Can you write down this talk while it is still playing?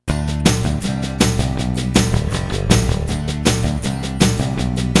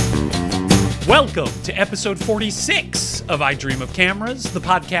Welcome to episode 46 of I Dream of Cameras, the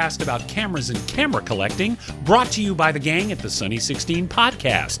podcast about cameras and camera collecting, brought to you by the gang at the Sunny 16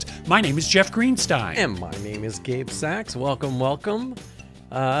 podcast. My name is Jeff Greenstein. And my name is Gabe Sachs. Welcome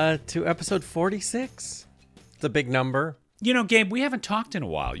to episode 46. It's a big number. You know, Gabe, we haven't talked in a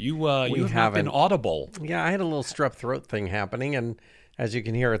while. You have not been audible. Yeah, I had a little strep throat thing happening, and as you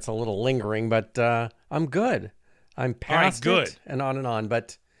can hear, it's a little lingering, but I'm good. I'm past it and on.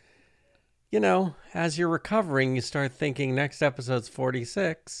 But, you know, as you're recovering, you start thinking next episode's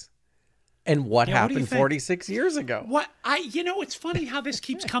 46. And what happened 46 years ago? It's funny how this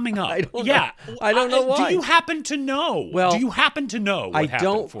keeps coming up. I don't know why. Do you happen to know? Well, do you happen to know what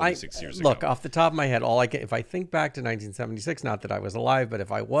happened 46 years ago? Look, off the top of my head, if I think back to 1976, not that I was alive, but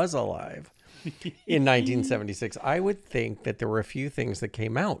if I was alive in 1976, I would think that there were a few things that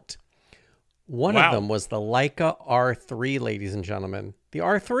came out. One of them was the Leica R3, ladies and gentlemen. The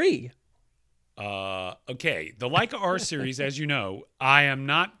R3. Okay. The Leica R series, as you know, I am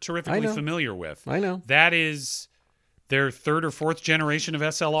not terrifically familiar with. I know. That is their third or fourth generation of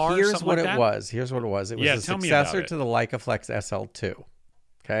SLR. Here's what it was. It was a successor to the Leica Flex SL2.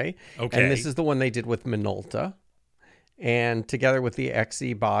 Okay. And this is the one they did with Minolta. And together with the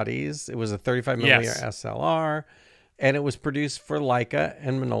XE bodies, it was a 35 millimeter SLR. And it was produced for Leica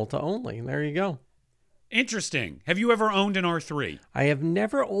and Minolta only. And there you go. Interesting. Have you ever owned an R3? I have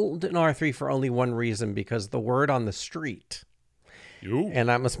never owned an R3 for only one reason, because the word on the street, and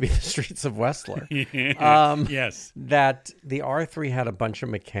that must be the streets of Westler, yes, that the R3 had a bunch of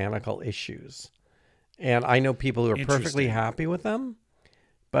mechanical issues. And I know people who are perfectly happy with them,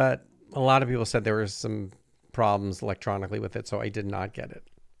 but a lot of people said there were some problems electronically with it, so I did not get it.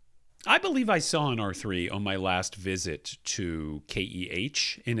 I believe I saw an R3 on my last visit to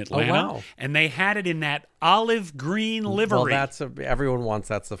KEH in Atlanta. Oh, wow. And they had it in that olive green livery. Well, everyone wants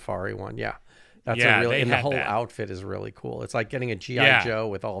that safari one. Yeah. The whole outfit is really cool. It's like getting a G.I. Joe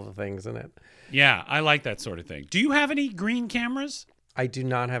with all the things in it. Yeah, I like that sort of thing. Do you have any green cameras? I do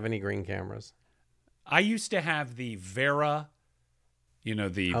not have any green cameras. I used to have the Vera,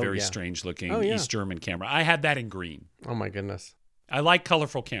 the very strange looking East German camera. I had that in green. Oh, my goodness. I like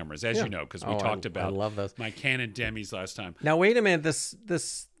colorful cameras, as you know, because we talked about I love those. My Canon Demis last time. Now, wait a minute.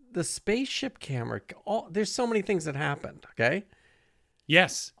 The spaceship camera, there's so many things that happened, okay?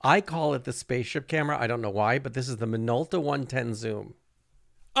 Yes. I call it the spaceship camera. I don't know why, but this is the Minolta 110 zoom.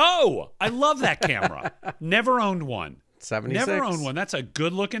 Oh, I love that camera. Never owned one. 76. Never owned one. That's a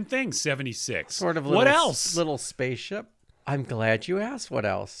good-looking thing, 76. Sort of what else? Little spaceship. I'm glad you asked what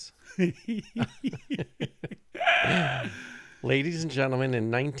else. Ladies and gentlemen,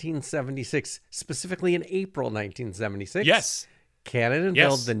 in 1976, specifically in April 1976, Canon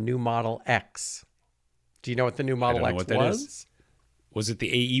unveiled the new Model X. Do you know what the new Model X was? Was it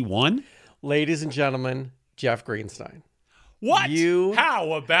the AE1? Ladies and gentlemen, Jeff Greenstein. What?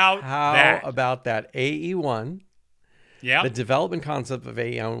 How about that? AE1. Yeah. The development concept of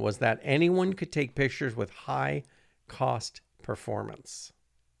AE1 was that anyone could take pictures with high cost performance.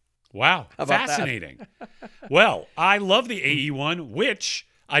 Wow. Fascinating. Well, I love the AE1, which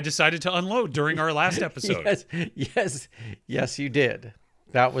I decided to unload during our last episode. Yes, you did.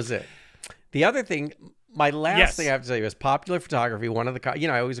 That was it. The other thing, my last thing I have to tell you is Popular Photography. One of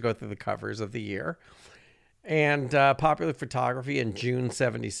the, I always go through the covers of the year. And Popular Photography in June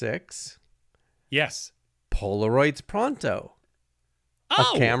 76. Yes. Polaroid's Pronto. A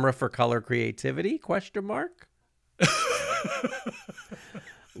camera for color creativity? ?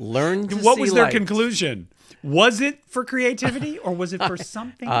 What was their conclusion? Was it for creativity or was it for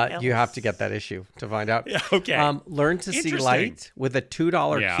something else? You have to get that issue to find out. Okay. Learn to see light with a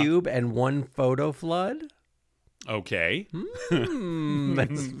 $2 cube and one photo flood. Okay.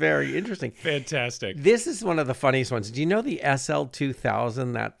 That's very interesting. Fantastic. This is one of the funniest ones. Do you know the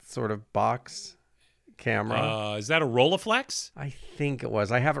SL2000, that sort of box camera? Is that a Rolleiflex? I think it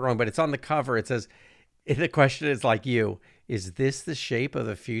was. I have it wrong, but it's on the cover. It says, the question is like you. Is this the shape of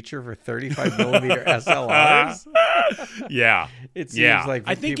the future for 35 millimeter SLRs? Yeah. It seems like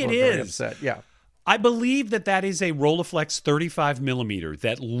I think it is. Upset. Yeah. I believe that is a Rolleiflex 35 millimeter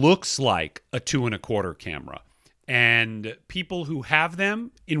that looks like a 2.25 camera. And people who have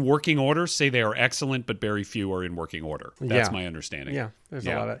them in working order say they are excellent, but very few are in working order. That's my understanding. Yeah, there's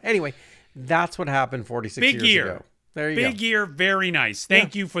a lot of... Anyway, that's what happened 46 years ago. There you go. Big year, very nice.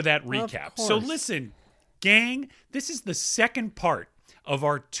 Thank you for that recap. So listen, gang, this is the second part of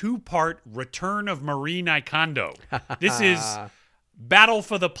our two-part Return of Marie Nikondo. This is Battle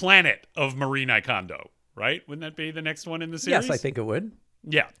for the Planet of Marie Nikondo, right? Wouldn't that be the next one in the series? Yes, I think it would.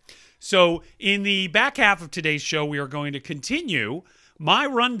 Yeah. So in the back half of today's show, we are going to continue my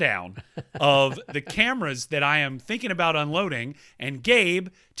rundown of the cameras that I am thinking about unloading, and Gabe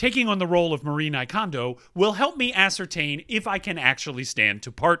taking on the role of Marie Nikondo will help me ascertain if I can actually stand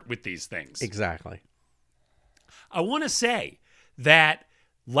to part with these things. Exactly. I want to say that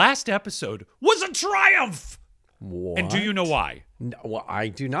last episode was a triumph. What? And do you know why? No, well, I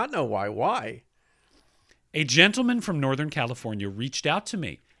do not know why. Why? A gentleman from Northern California reached out to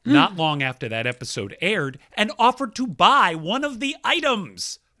me not long after that episode aired and offered to buy one of the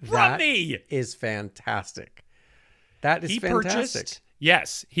items from me. That is fantastic. That is fantastic.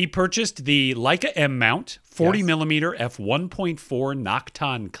 He purchased the Leica M mount 40mm f1.4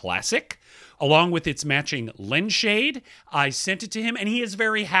 Nocton Classic, along with its matching lens shade. I sent it to him, and he is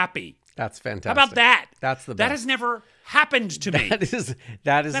very happy. That's fantastic. How about that? That's the best. That has never happened to me. That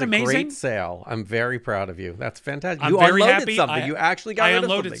is a amazing? great sale. I'm very proud of you. That's fantastic. I'm you very unloaded happy. something. You actually got rid of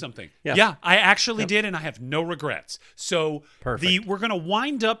something. I unloaded something. Yes. Yeah, I actually did, and I have no regrets. So Perfect. we're going to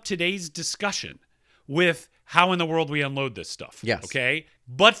wind up today's discussion with how in the world we unload this stuff. Yes. Okay?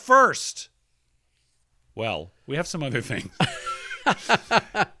 But first, well, we have some other things.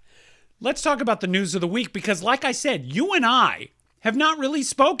 Let's talk about the news of the week, because like I said, you and I have not really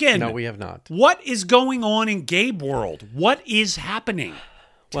spoken. No, we have not. What is going on in Gabe world? What is happening?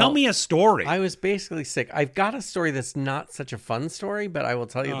 Tell me a story. I was basically sick. I've got a story that's not such a fun story, but I will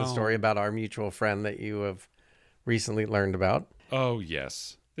tell you the story about our mutual friend that you have recently learned about. Oh,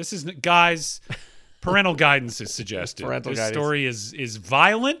 yes. This is, guys, parental guidance is suggested. This story is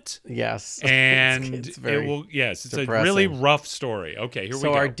violent. Yes. And it's very it's depressing. a really rough story. Okay, here we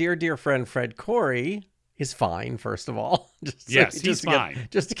go. So our dear friend Fred Corey is fine, first of all. He's fine.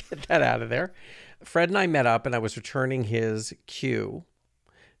 Just to get that out of there. Fred and I met up, and I was returning his Q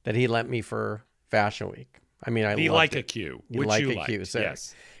that he lent me for Fashion Week. I mean, I loved it. Leica Q, The which Leica you liked. Q, so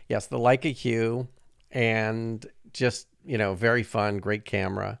Yes, the Leica Q, and just, very fun, great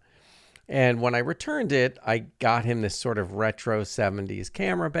camera. And when I returned it, I got him this sort of retro 70s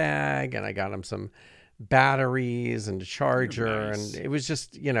camera bag, and I got him some batteries and a charger. Nice. And it was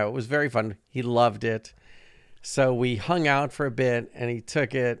just, it was very fun. He loved it. So we hung out for a bit, and he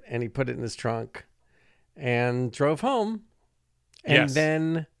took it and he put it in his trunk and drove home, and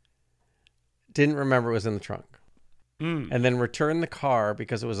then didn't remember it was in the trunk. And then returned the car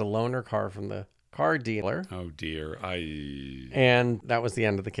because it was a loaner car from the car dealer. Oh, dear. And that was the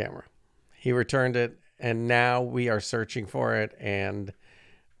end of the camera. He returned it, and now we are searching for it, and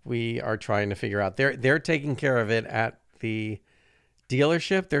we are trying to figure out. They're taking care of it at the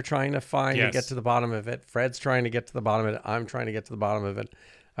dealership. They're trying to find and get to the bottom of it. Fred's trying to get to the bottom of it. I'm trying to get to the bottom of it.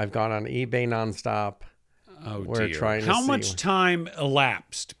 I've gone on eBay nonstop. Oh, We're dear. trying to How see. much time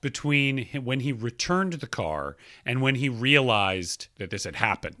elapsed between when he returned the car and when he realized that this had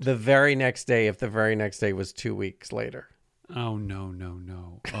happened? The very next day, if the very next day was 2 weeks later. Oh, no.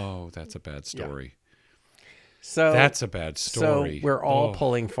 Oh, that's a bad story. So that's a bad story. So we're all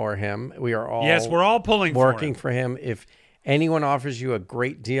pulling for him. We are all we're all pulling working for him. If anyone offers you a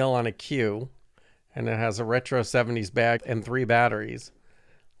great deal on a Q and it has a retro 70s bag and 3 batteries,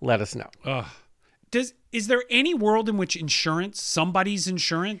 let us know. Is there any world in which somebody's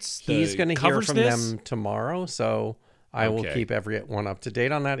insurance He's going to hear from this? them tomorrow, so I will keep everyone up to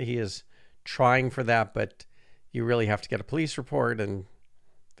date on that. He is trying for that, but you really have to get a police report, and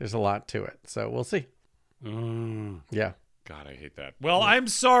there's a lot to it. So we'll see. Yeah. God, I hate that. Well, I'm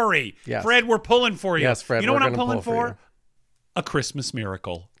sorry. Yes. Fred, we're pulling for you. Yes, Fred, you know we're what I'm gonna pulling pull for for? A Christmas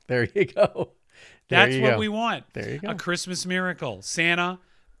miracle. There you go. That's what we want. There you go. A Christmas miracle. Santa,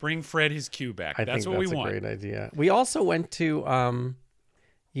 bring Fred his cue back. That's what we want. That's a great idea. We also went to,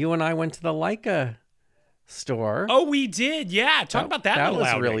 you and I went to the Leica store. Oh, we did. Yeah. Talk about that. That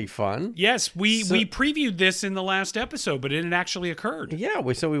was really fun. Yes. We previewed this in the last episode, but it had actually occurred. Yeah.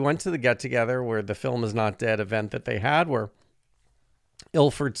 So we went to the get together where the Film Is Not Dead event that they had, where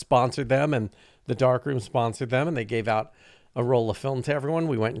Ilford sponsored them and the Darkroom sponsored them, and they gave out a roll of film to everyone.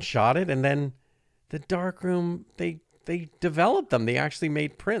 We went and shot it, and then the Darkroom, they developed them. They actually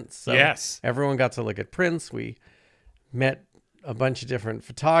made prints. So everyone got to look at prints. We met a bunch of different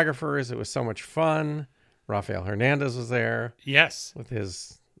photographers. It was so much fun. Rafael Hernandez was there. Yes. With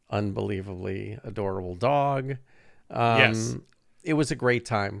his unbelievably adorable dog. It was a great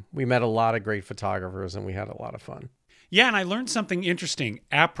time. We met a lot of great photographers, and we had a lot of fun. Yeah, and I learned something interesting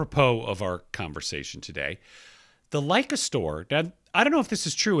apropos of our conversation today. The Leica store, now, I don't know if this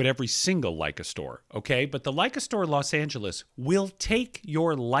is true at every single Leica store, okay? But the Leica store Los Angeles will take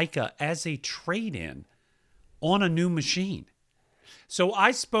your Leica as a trade-in on a new machine. So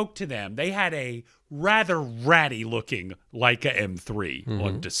I spoke to them. They had a rather ratty looking Leica M3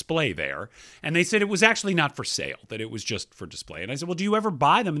 on display there. And they said it was actually not for sale, that it was just for display. And I said, well, do you ever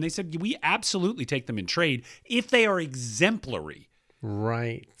buy them? And they said, we absolutely take them in trade if they are exemplary.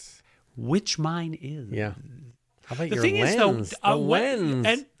 Right. Which mine is. Yeah. How about the your thing lens? Is, though, the lens.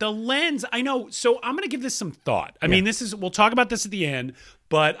 And the lens, I know. So I'm going to give this some thought. I mean, we'll talk about this at the end,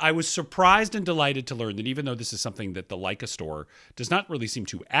 but I was surprised and delighted to learn that even though this is something that the Leica store does not really seem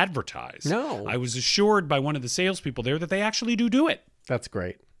to advertise, I was assured by one of the salespeople there that they actually do it. That's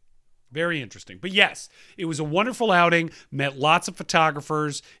great. Very interesting. But yes, it was a wonderful outing, met lots of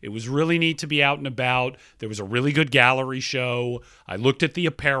photographers. It was really neat to be out and about. There was a really good gallery show. I looked at the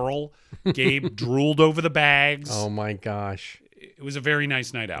apparel. Gabe drooled over the bags. Oh my gosh. It was a very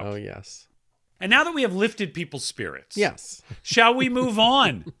nice night out. Oh yes. And now that we have lifted people's spirits, yes, shall we move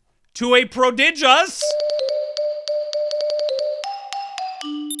on to a prodigious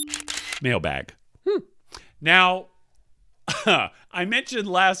mailbag? Now, I mentioned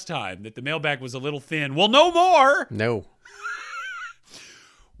last time that the mailbag was a little thin. Well, no more. No.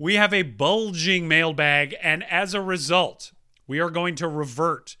 We have a bulging mailbag, and as a result, we are going to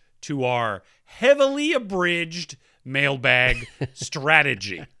revert to our heavily abridged mailbag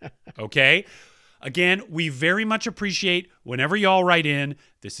strategy. Okay? Again, we very much appreciate whenever y'all write in.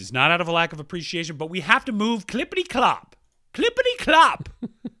 This is not out of a lack of appreciation, but we have to move clippity-clop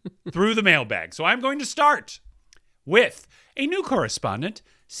through the mailbag. So I'm going to start with a new correspondent.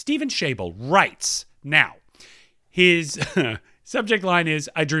 Stephen Schabel writes. Now, his subject line is,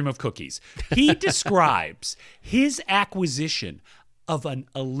 I dream of cookies. He describes his acquisition of an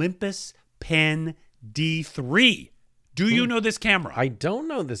Olympus Pen D3. Do you know this camera? I don't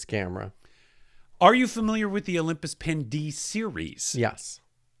know this camera. Are you familiar with the Olympus Pen D series? Yes.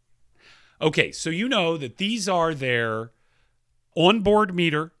 Okay, so you know that these are their onboard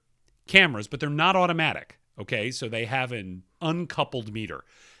meter cameras, but they're not automatic. Okay, so they have an uncoupled meter.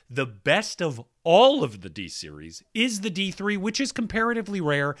 The best of all of the D series is the D3, which is comparatively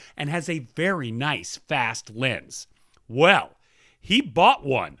rare and has a very nice fast lens. Well, he bought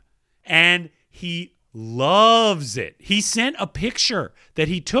one and he loves it. He sent a picture that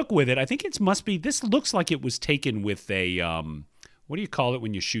he took with it. I think this looks like it was taken with a, what do you call it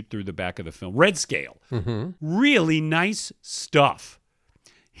when you shoot through the back of the film? Red scale. Really nice stuff.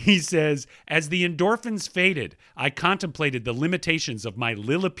 He says, as the endorphins faded, I contemplated the limitations of my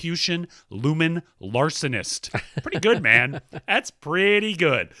Lilliputian lumen larcenist. Pretty good, man. That's pretty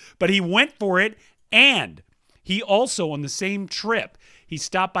good. But he went for it, and he also, on the same trip, he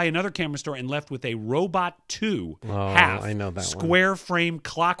stopped by another camera store and left with a Robot 2 square frame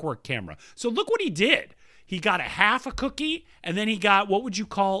clockwork camera. So look what he did. He got a half a cookie, and then he got, what would you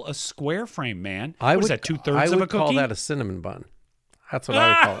call a square frame, man? What is that, 2/3 of a cookie? I would call that a cinnamon bun. That's what I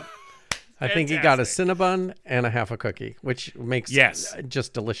would call it. I think he got a Cinnabon and a half a cookie, which makes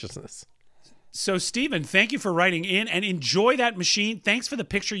just deliciousness. So, Stephen, thank you for writing in and enjoy that machine. Thanks for the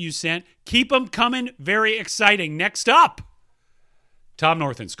picture you sent. Keep them coming. Very exciting. Next up, Tom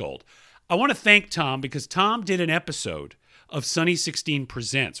Northenskold. I want to thank Tom because Tom did an episode of Sunny 16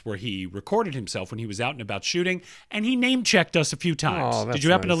 Presents where he recorded himself when he was out and about shooting, and he name-checked us a few times. Oh, did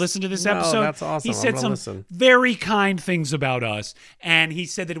you happen to listen to this episode? No, that's awesome. He said some very kind things about us, and he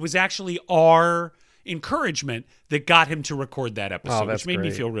said that it was actually our encouragement that got him to record that episode, which made me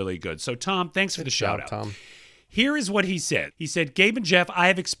feel really good. So, Tom, thanks for the shout-out. Tom. Here is what he said. He said, Gabe and Jeff, I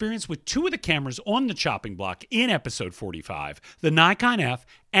have experience with two of the cameras on the chopping block in episode 45, the Nikon F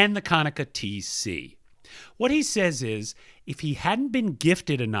and the Konica TC. What he says is, if he hadn't been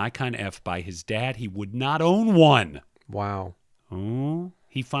gifted a Nikon F by his dad, he would not own one. Wow. Oh,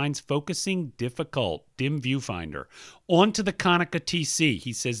 he finds focusing difficult. Dim viewfinder. On to the Konica TC.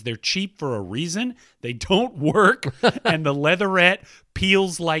 He says they're cheap for a reason. They don't work, and the leatherette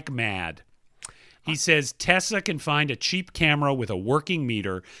peels like mad. He says Tessa can find a cheap camera with a working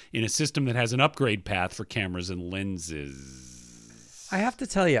meter in a system that has an upgrade path for cameras and lenses. I have to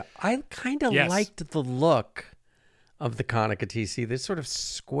tell you, I kind of liked the look of the Konica TC. They're sort of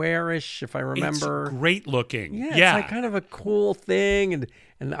squarish, if I remember. It's great looking. Yeah, it's like kind of a cool thing,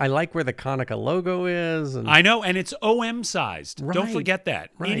 and I like where the Konica logo is. And I know, and it's OM sized. Right, Don't forget that.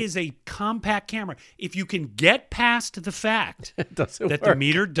 Right. It is a compact camera. If you can get past the fact that work. The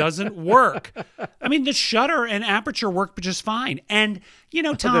meter doesn't work, I mean, the shutter and aperture work just fine. And you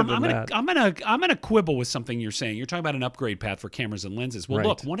know, Tom, I'm gonna quibble with something you're saying. You're talking about an upgrade path for cameras and lenses. Well,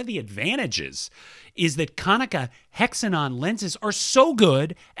 look, one of the advantages is that Konica Hexanon lenses are so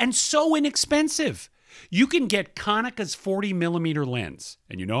good and so inexpensive. You can get Konica's 40 millimeter lens,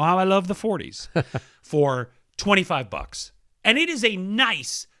 and you know how I love the 40s, for $25. And it is a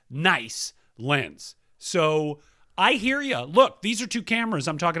nice lens. So I hear you. Look, these are 2 cameras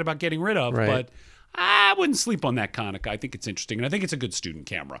I'm talking about getting rid of, but I wouldn't sleep on that Konica. I think it's interesting, and I think it's a good student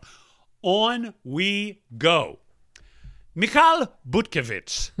camera. On we go. Michal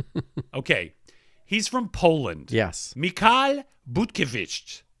Butkevich. Okay, he's from Poland. Yes. Michal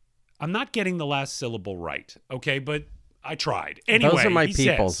Butkevich. I'm not getting the last syllable right, okay, but I tried. Anyway, those are my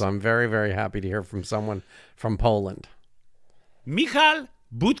people, says, so I'm very, very happy to hear from someone from Poland. Michal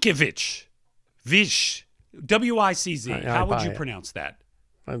Butkevich. Vish. W-I-C-Z. How would you pronounce that?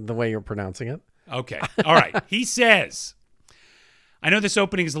 The way you're pronouncing it. Okay. All right. He says, I know this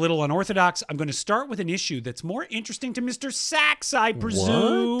opening is a little unorthodox. I'm going to start with an issue that's more interesting to Mr. Sachs, I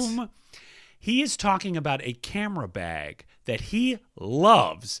presume. What? He is talking about a camera bag that he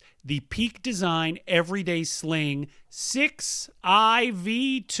loves, the Peak Design Everyday Sling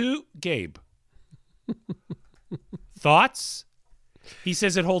 6IV2. Gabe. Thoughts? He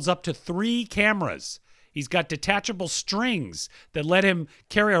says it holds up to 3 cameras. He's got detachable strings that let him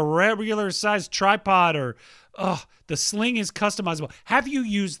carry a regular-sized tripod, or the sling is customizable. Have you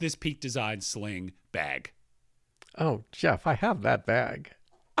used this Peak Design sling bag? Oh, Jeff, I have that bag.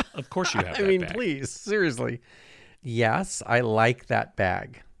 Of course you have that I mean, bag. please, seriously. Yes, I like that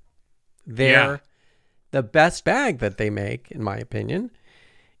bag. The best bag that they make, in my opinion,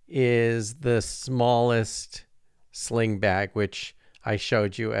 is the smallest sling bag, which I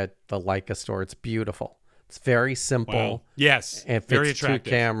showed you at the Leica store. It's beautiful. It's very simple. Wow. Yes, and very fits attractive. 2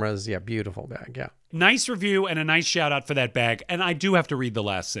 cameras. Yeah, beautiful bag. Yeah. Nice review and a nice shout out for that bag. And I do have to read the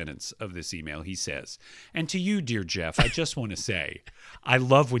last sentence of this email. He says, and to you, dear Jeff, I just want to say, I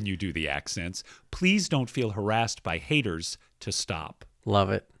love when you do the accents. Please don't feel harassed by haters to stop. Love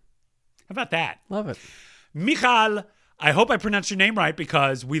it. How about that? Love it. Michal, I hope I pronounced your name right,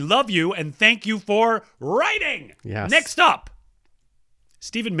 because we love you and thank you for writing. Yes. Next up,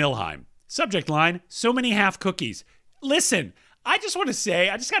 Stephen Milheim. Subject line, so many half cookies. Listen, I just want to say,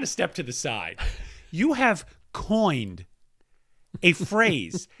 I just got to step to the side. You have coined a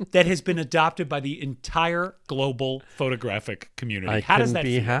phrase that has been adopted by the entire global photographic community. How does that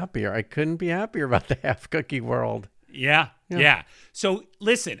feel? I couldn't be happier about the half cookie world. Yeah. So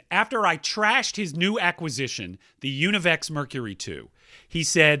listen, after I trashed his new acquisition, the Univex Mercury 2, he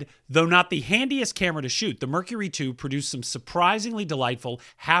said, though not the handiest camera to shoot, the Mercury 2 produced some surprisingly delightful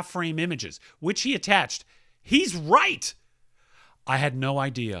half-frame images, which he attached. He's right. I had no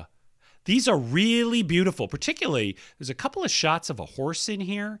idea. These are really beautiful. Particularly, there's a couple of shots of a horse in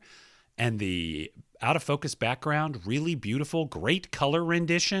here, and the out-of-focus background, really beautiful, great color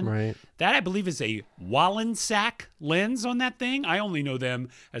rendition. Right. That, I believe, is a Wallensack lens on that thing. I only know them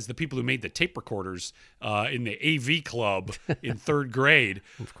as the people who made the tape recorders in the AV club in 3rd grade.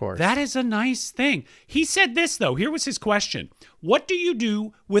 Of course. That is a nice thing. He said this, though. Here was his question. What do you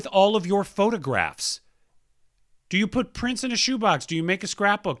do with all of your photographs? Do you put prints in a shoebox? Do you make a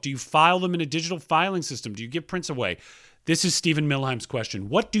scrapbook? Do you file them in a digital filing system? Do you give prints away? This is Stephen Milheim's question.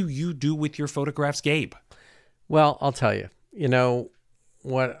 What do you do with your photographs, Gabe? Well, I'll tell you. You know,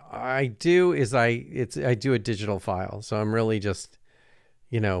 what I do is I do a digital file. So I'm really just,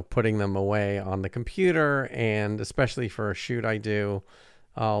 putting them away on the computer, and especially for a shoot I do,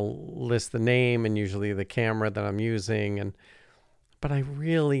 I'll list the name and usually the camera that I'm using. But I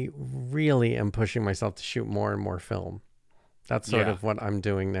really, really am pushing myself to shoot more and more film. That's sort of what I'm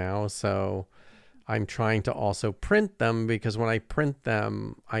doing now. So I'm trying to also print them, because when I print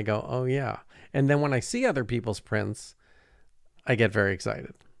them, I go, oh, yeah. And then when I see other people's prints, I get very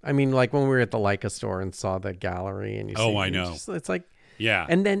excited. I mean, like when we were at the Leica store and saw the gallery, and you see, I know. It's like, yeah.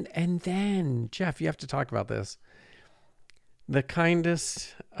 And then, Jeff, you have to talk about this. The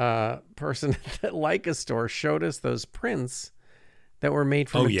kindest person at Leica store showed us those prints that were made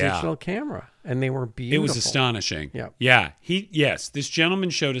from a digital camera, and they were beautiful. It was astonishing. Yeah. This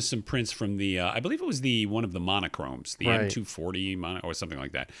gentleman showed us some prints from the, I believe it was one of the monochromes, the M240 or something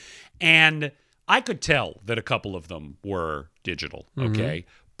like that. And I could tell that a couple of them were digital, okay?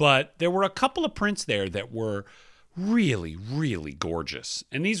 But there were a couple of prints there that were really, really gorgeous.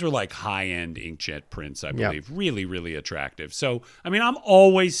 And these were like high-end inkjet prints, I believe. Yep. Really, really attractive. So, I mean, I'm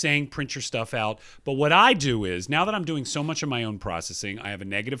always saying print your stuff out. But what I do is, now that I'm doing so much of my own processing, I have a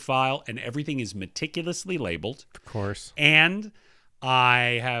negative file and everything is meticulously labeled. Of course. And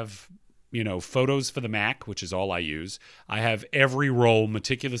I have, photos for the Mac, which is all I use. I have every roll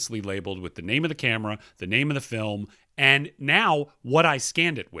meticulously labeled with the name of the camera, the name of the film, and now what I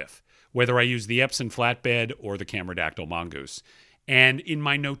scanned it with, whether I use the Epson flatbed or the Cameradactyl Mongoose. And in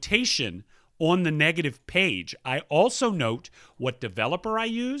my notation on the negative page, I also note what developer I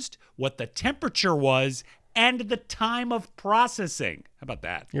used, what the temperature was, and the time of processing. How about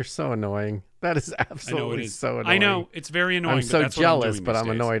that? You're so annoying. That is absolutely so annoying. I know. It's very annoying. I'm so jealous, but I'm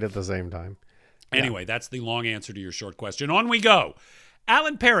days. annoyed at the same time. Anyway, that's the long answer to your short question. On we go.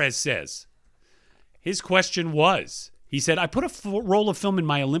 Alan Perez says, his question was, he said, I put a roll of film in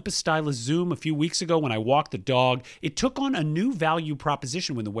my Olympus stylus zoom a few weeks ago when I walked the dog. It took on a new value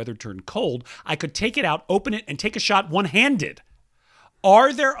proposition when the weather turned cold. I could take it out, open it, and take a shot one-handed.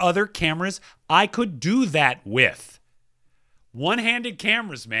 Are there other cameras I could do that with? One-handed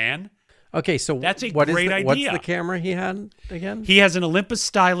cameras, man. Okay, so that's a great idea. What's the camera he had again? He has an Olympus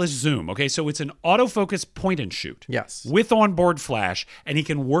stylus zoom. Okay, so it's an autofocus point and shoot. Yes. With onboard flash, and he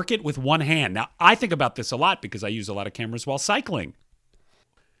can work it with one hand. Now, I think about this a lot because I use a lot of cameras while cycling.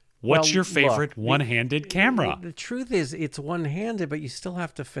 What's your favorite one-handed camera? The truth is, it's one-handed, but you still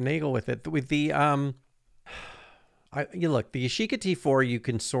have to finagle with it. With the the Yashica T4, you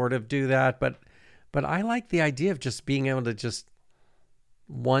can sort of do that, but I like the idea of just being able to just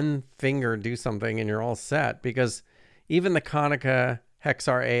one finger do something and you're all set, because even the Konica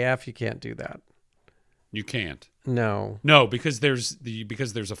Hexar AF, you can't do that. You can't. No, because there's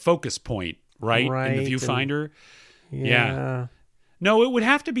a focus point right in the viewfinder. Yeah. No, it would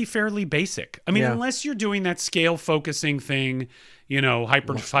have to be fairly basic. I mean, unless you're doing that scale focusing thing,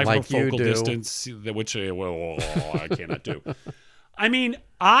 hyperfocal distance, which I cannot do. I mean,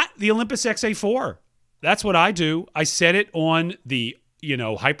 the Olympus XA4, that's what I do. I set it on the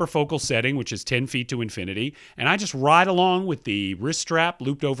hyperfocal setting, which is 10 feet to infinity. And I just ride along with the wrist strap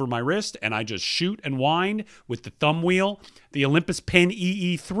looped over my wrist, and I just shoot and wind with the thumb wheel. The Olympus Pen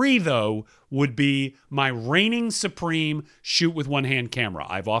EE3, though, would be my reigning supreme shoot with one-hand camera.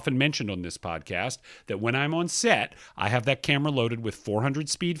 I've often mentioned on this podcast that when I'm on set, I have that camera loaded with 400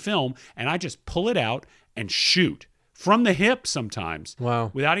 speed film, and I just pull it out and shoot from the hip sometimes. Wow.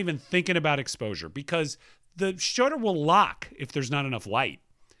 Without even thinking about exposure, because the shutter will lock if there's not enough light.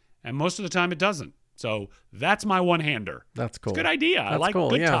 And most of the time it doesn't. So that's my one-hander. That's cool. It's a good idea. I like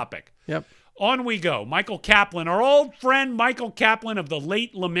good topic. Yep. On we go. Michael Kaplan, our old friend Michael Kaplan of the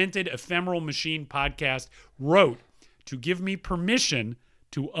late lamented Ephemeral Machine podcast, wrote to give me permission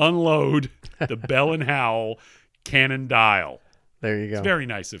to unload the Bell & Howell Canon dial. There you go. It's very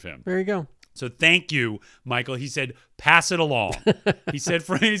nice of him. There you go. So thank you, Michael. He said, pass it along. He said,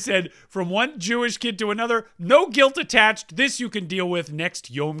 from one Jewish kid to another, no guilt attached. This you can deal with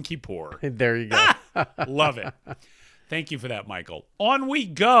next Yom Kippur. There you go. Love it. Thank you for that, Michael. On we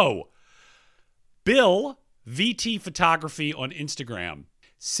go. Bill, VT Photography on Instagram,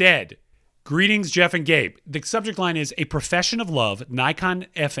 said, greetings, Jeff and Gabe. The subject line is A Profession of Love, Nikon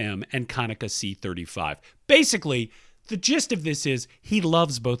FM, and Konica C35. Basically, the gist of this is he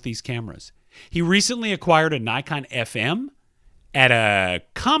loves both these cameras. He recently acquired a Nikon FM at a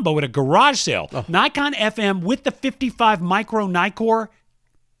combo at a garage sale. Oh. Nikon FM with the 55 micro Nikkor,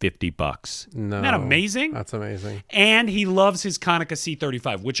 $50. No. Isn't that amazing? That's amazing. And he loves his Konica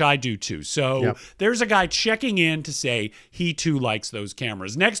C35, which I do too. So there's a guy checking in to say he too likes those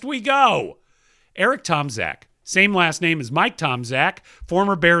cameras. Next we go. Eric Tomzak, same last name as Mike Tomzak,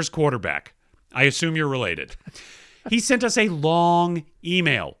 former Bears quarterback. I assume you're related. He sent us a long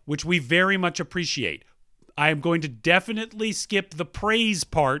email, which we very much appreciate. I am going to definitely skip the praise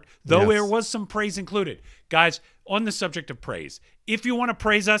part, though there was some praise included. Guys, on the subject of praise, if you want to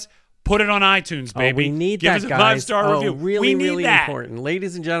praise us, put it on iTunes, baby. We need Give that, us a guys. 5-star review. Really, we need really that. important.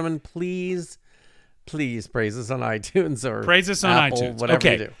 Ladies and gentlemen, please praise us on iTunes or praise us on Apple, iTunes.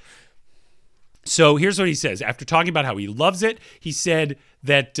 Whatever you do. So here's what he says. After talking about how he loves it, he said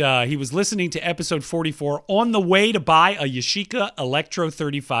that he was listening to episode 44 on the way to buy a Yashica Electro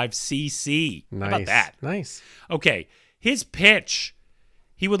 35cc. Nice. How about that? Nice. Okay. His pitch.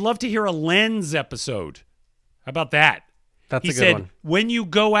 He would love to hear a lens episode. How about that? That's he a good said, one. when you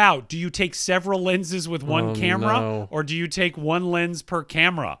go out, do you take several lenses with one camera? No. Or do you take one lens per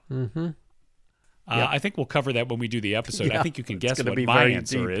camera? Mm-hmm. I think we'll cover that when we do the episode. Yeah, I think you can guess what be my very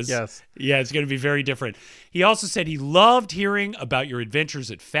answer deep. is. Yes. Yeah, it's going to be very different. He also said he loved hearing about your adventures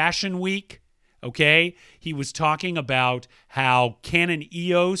at Fashion Week. Okay? He was talking about how Canon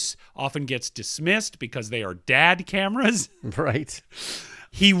EOS often gets dismissed because they are dad cameras. Right.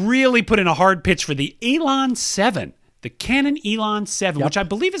 He really put in a hard pitch for the Elan 7, the Canon Elan 7, which I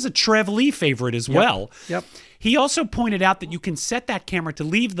believe is a Trev Lee favorite as well. Yep. He also pointed out that you can set that camera to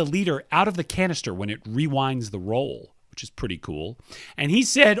leave the leader out of the canister when it rewinds the roll, which is pretty cool. And he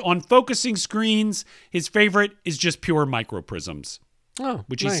said on focusing screens, his favorite is just pure microprisms. Oh,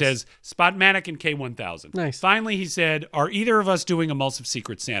 which nice. he says, Spotmatic and K1000. Nice. Finally, he said, are either of us doing Emulsive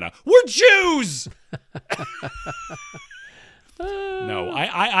Secret Santa? We're Jews! No,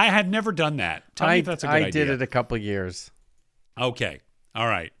 I had never done that. Tell me if that's a good idea. I did it a couple years. Okay. All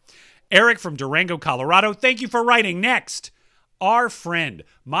right. Eric from Durango, Colorado. Thank you for writing. Next, our friend,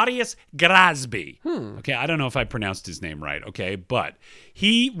 Marius Grasby. Okay, I don't know if I pronounced his name right, okay, but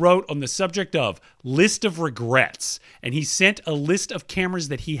he wrote on the subject of list of regrets, and he sent a list of cameras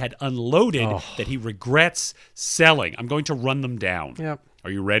that he had unloaded that he regrets selling. I'm going to run them down. Yep.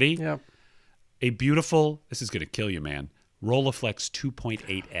 Are you ready? Yep. A beautiful, this is going to kill you, man, Rolleiflex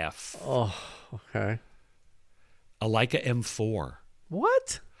 2.8F. Oh, okay. A Leica M4.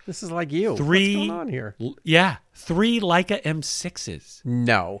 What? This is like you. What's going on here? Yeah. 3 Leica M6s.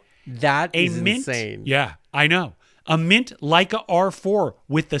 No. That is insane. Yeah, I know. A mint Leica R4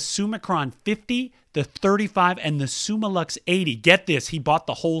 with the Summicron 50, the 35, and the Summilux 80. Get this. He bought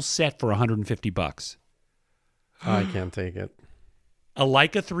the whole set for $150. I can't take it. A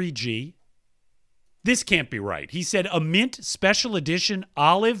Leica 3G. This can't be right. He said a mint special edition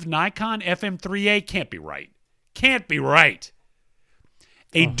olive Nikon FM3A. Can't be right. Can't be right.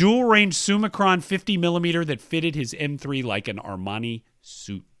 A dual-range Summicron 50mm that fitted his M3 like an Armani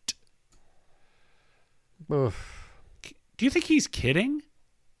suit. Oof. Do you think he's kidding?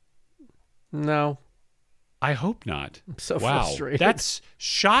 No. I hope not. I'm so frustrated. That's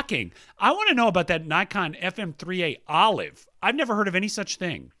shocking. I want to know about that Nikon FM3A olive. I've never heard of any such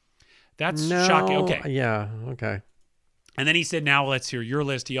thing. That's shocking. Okay. Yeah, okay. And then he said, now let's hear your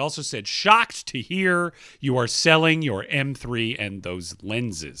list. He also said, shocked to hear you are selling your M3 and those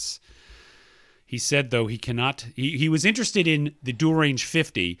lenses. He said, though, he cannot, he was interested in the dual range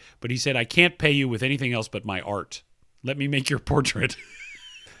 50, but he said, I can't pay you with anything else but my art. Let me make your portrait.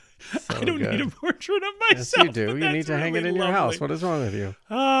 So I don't need a portrait of myself. Yes, you do. You need to hang it in your house. What is wrong with you?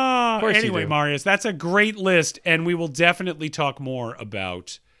 Anyway, Marius, that's a great list, and we will definitely talk more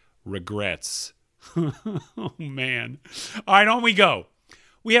about regrets. Oh, man. All right, on we go.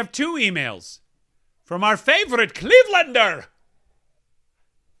 We have 2 emails from our favorite Clevelander.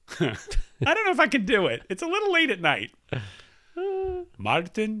 I don't know if I can do it. It's a little late at night.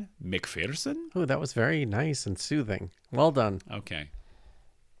 Martin McPherson? Oh, that was very nice and soothing. Well done. Okay.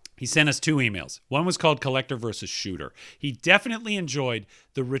 He sent us 2 emails. One was called Collector versus Shooter. He definitely enjoyed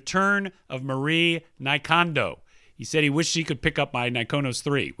the return of Marie Nikondo. He said he wished he could pick up my Nikonos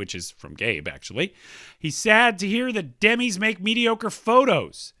 3, which is from Gabe, actually. He's sad to hear that Demis make mediocre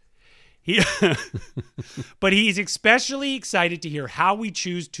photos. But he's especially excited to hear how we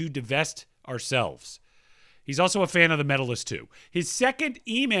choose to divest ourselves. He's also a fan of the Medalist 2. His second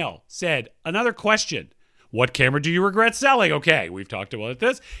email said, another question. What camera do you regret selling? Okay, we've talked about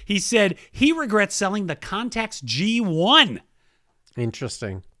this. He said he regrets selling the Contax G1.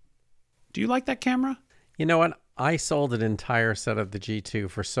 Interesting. Do you like that camera? You know what? I sold an entire set of the G2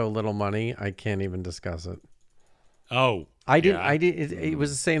 for so little money, I can't even discuss it. Oh. I did. It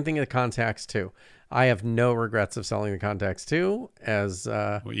was the same thing at the Contax 2. I have no regrets of selling the Contax 2 as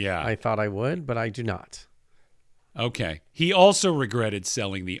I thought I would, but I do not. Okay. He also regretted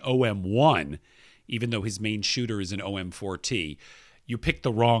selling the OM1, even though his main shooter is an OM4T. You picked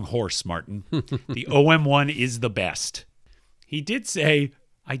the wrong horse, Martin. The OM1 is the best. He did say,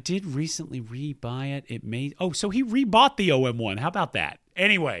 I did recently re-buy it. So he rebought the OM1. How about that?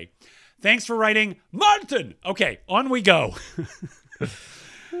 Anyway, thanks for writing, Martin. Okay, on we go.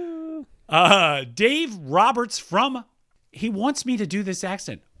 Dave Roberts he wants me to do this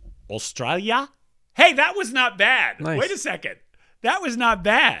accent. Australia? Hey, that was not bad. Nice. Wait a second. That was not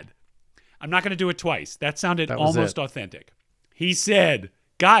bad. I'm not going to do it twice. That sounded almost authentic. He said,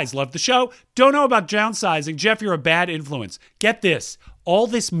 guys, love the show. Don't know about downsizing. Jeff, you're a bad influence. Get this. All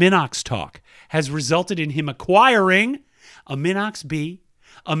this Minox talk has resulted in him acquiring a Minox B,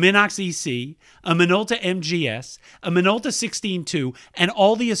 a Minox EC, a Minolta MGS, a Minolta 16-2, and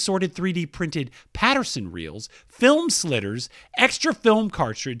all the assorted 3D printed Patterson reels, film slitters, extra film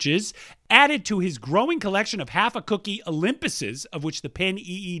cartridges, added to his growing collection of half a cookie Olympuses, of which the Pen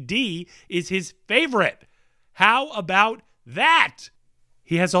EED is his favorite. How about that?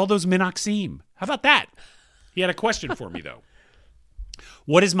 He has all those Minoxime. How about that? He had a question for me, though.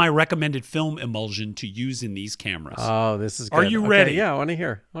 What is my recommended film emulsion to use in these cameras? Oh, this is good. Are you ready? Yeah, I want to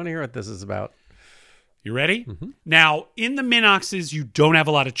hear what this is about. You ready? Mm-hmm. Now, in the Minoxes, you don't have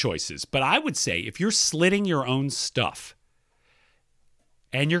a lot of choices. But I would say if you're slitting your own stuff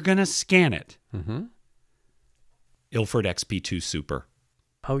and you're going to scan it, Ilford XP2 Super.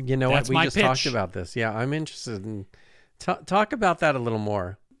 Oh, you know That's what? We just pitch. talked about this. Yeah, I'm interested in... talk about that a little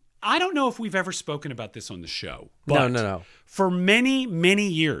more. I don't know if we've ever spoken about this on the show. But No. for many, many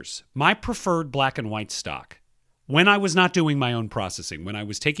years, my preferred black and white stock when I was not doing my own processing, when I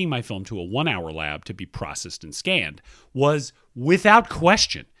was taking my film to a 1-hour lab to be processed and scanned, was without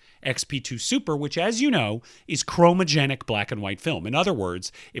question XP2 Super, which, as you know, is chromogenic black and white film. In other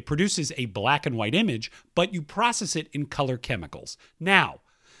words, it produces a black and white image, but you process it in color chemicals. Now,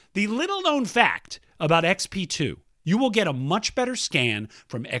 the little known fact about XP2, you will get a much better scan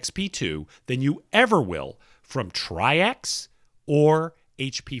from XP2 than you ever will from Tri-X or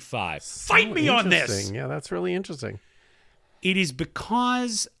HP5. Fight me on this. Yeah, that's really interesting. It is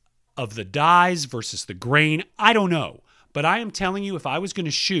because of the dyes versus the grain. I don't know. But I am telling you, if I was going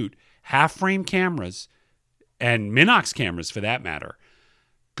to shoot half-frame cameras and Minox cameras for that matter,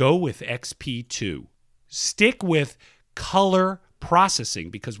 go with XP2. Stick with color processing,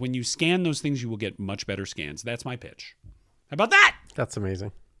 because when you scan those things, you will get much better scans. That's my pitch. How about that? That's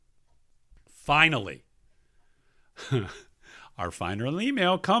amazing. Finally, our final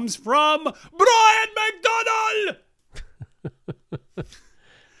email comes from Brian McDonald.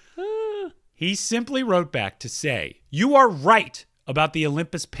 He simply wrote back to say, "You are right about the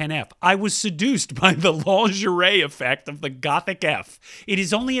Olympus Pen F. I was seduced by the lingerie effect of the Gothic F. It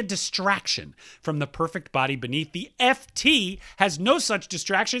is only a distraction from the perfect body beneath. The FT has no such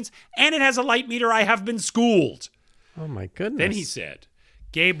distractions, and it has a light meter. I have been schooled." Oh, my goodness. Then he said,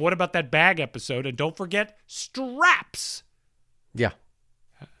 "Gabe, what about that bag episode? And don't forget straps." Yeah.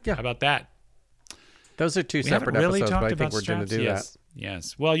 How about that? Those are two separate episodes, but I think we're going to do that.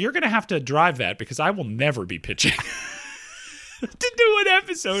 Yes. Well, you're going to have to drive that, because I will never be pitching to do an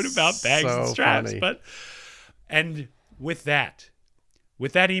episode about bags and straps. Funny. And with that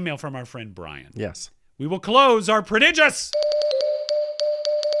email from our friend Brian, yes, we will close our prodigious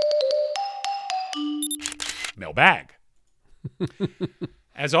mailbag.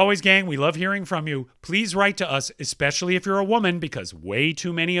 As always, gang, we love hearing from you. Please write to us, especially if you're a woman, because way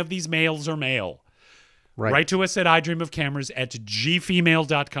too many of these mails are male. Right. Write to us at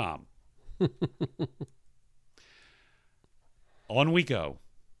idreamofcameras@gfemale.com. On we go.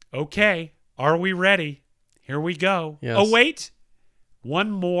 Okay, are we ready? Here we go. Yes. Oh, wait.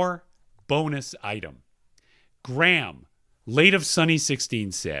 One more bonus item. Graham, late of Sunny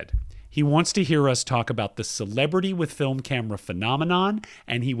 16, said he wants to hear us talk about the celebrity with film camera phenomenon,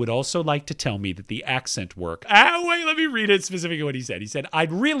 and he would also like to tell me that the accent work... wait, let me read it specifically what he said. He said,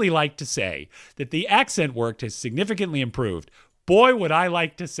 "I'd really like to say that the accent work has significantly improved. Boy, would I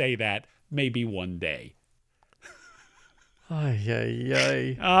like to say that maybe one day." Ay, ay,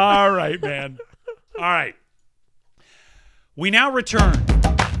 ay. All right, man. All right. We now return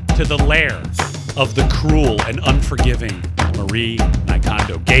to the lair of the cruel and unforgiving Marie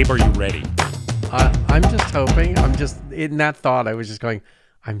Nikondo. Gabe, are you ready? I'm just hoping. I'm just in that thought. I was just going,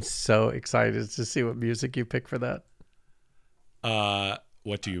 I'm so excited to see what music you pick for that.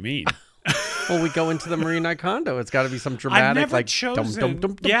 What do you mean? Well, we go into the Marie Nikondo. It's got to be some dramatic, like chosen. Dum,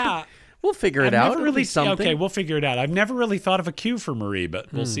 dum, dum, Yeah. We'll figure it out. Really, something. Okay, we'll figure it out. I've never really thought of a cue for Marie,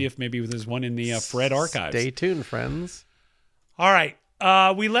 but we'll see if maybe there's one in the Fred archives. Stay tuned, friends. All right.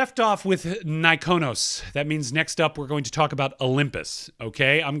 We left off with Nikonos. That means next up we're going to talk about Olympus.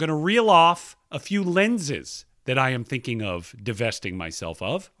 Okay, I'm going to reel off a few lenses that I am thinking of divesting myself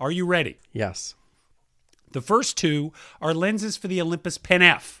of. Are you ready? Yes. The first two are lenses for the Olympus Pen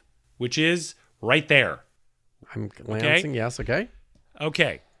F, which is right there. I'm glancing. Okay? Yes. Okay.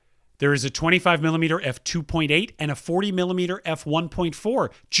 Okay. There is a 25mm f2.8 and a 40mm f1.4.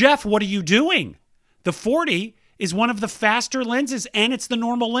 Jeff, what are you doing? The 40 is one of the faster lenses, and it's the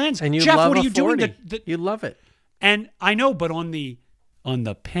normal lens. And you Jeff, love what are you 40. doing? You love it. And I know, but on the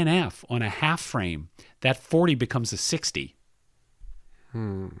Pen F, on a half frame, that 40 becomes a 60.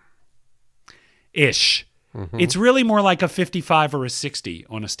 Ish. Mm-hmm. It's really more like a 55 or a 60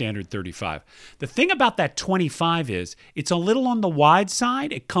 on a standard 35. The thing about that 25 is it's a little on the wide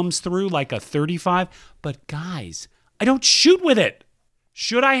side. It comes through like a 35. But guys, I don't shoot with it.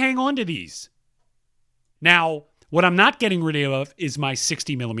 Should I hang on to these? Now, what I'm not getting rid of is my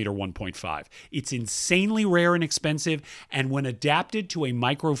 60mm 1.5. It's insanely rare and expensive, and when adapted to a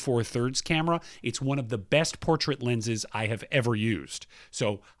micro four thirds camera, it's one of the best portrait lenses I have ever used.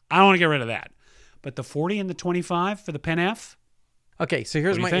 So I don't want to get rid of that. But the 40 and the 25 for the Pen F? Okay, so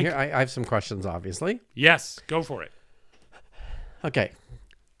here's my... I have some questions, obviously. Yes, go for it. Okay.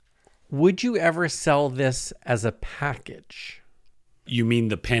 Would you ever sell this as a package? You mean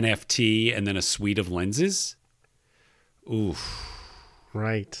the Pen FT and then a suite of lenses? Oof.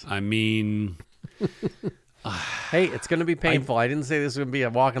 Right. I mean... Hey, it's going to be painful. I didn't say this would be a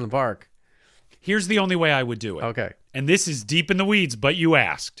walk in the park. Here's the only way I would do it. Okay. And this is deep in the weeds, but you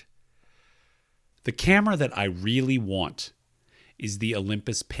asked. The camera that I really want is the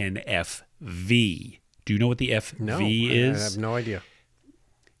Olympus Pen FV, Do you know what the FV is? I have no idea.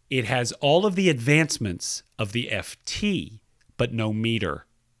 It has all of the advancements of the FT, but no meter.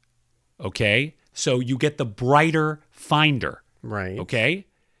 Okay? So you get the brighter finder. Right. Okay?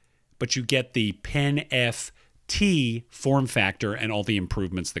 But you get the Pen FT form factor and all the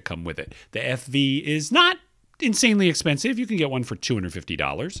improvements that come with it. The FV is not insanely expensive. You can get one for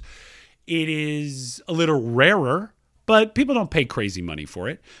 $250. It is a little rarer, but people don't pay crazy money for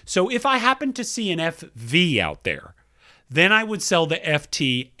it. So if I happen to see an FV out there, then I would sell the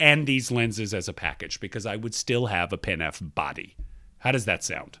FT and these lenses as a package because I would still have a Pen F body. How does that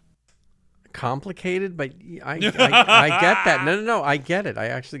sound? Complicated, but I get that. No, I get it. I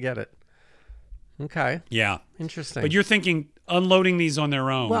actually get it. Okay. Yeah. Interesting. But you're thinking unloading these on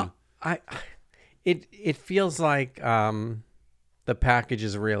their own. Well, it feels like the package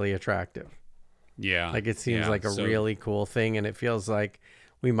is really attractive. Yeah. Like it seems like a really cool thing, and it feels like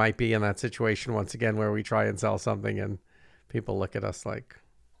we might be in that situation once again where we try and sell something and people look at us like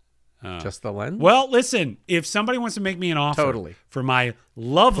just the lens. Well, listen, if somebody wants to make me an offer for my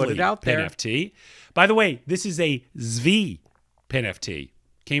lovely Pen FT, by the way, this is a Zvi Pen FT.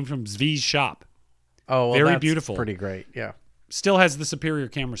 Came from Zvi's shop. Oh, well, very that's beautiful. Pretty great. Yeah. Still has the superior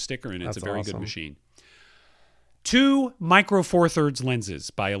camera sticker in it. It's a very awesome. good machine. 2 Micro Four Thirds lenses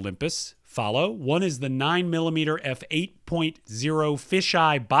by Olympus follow. One is the 9mm f8.0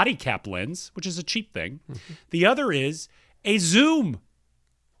 fisheye body cap lens, which is a cheap thing. Mm-hmm. The other is a zoom,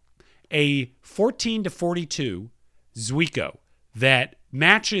 a 14-42 Zuiko that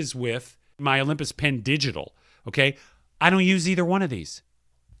matches with my Olympus Pen Digital. Okay, I don't use either one of these.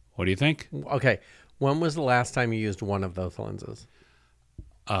 What do you think? Okay, when was the last time you used one of those lenses?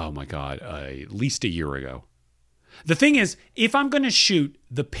 Oh my God, at least a year ago. The thing is, if I'm going to shoot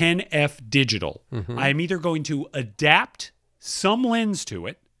the Pen F Digital, I'm either going to adapt some lens to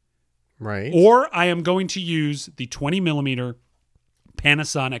it, right, or I am going to use the 20mm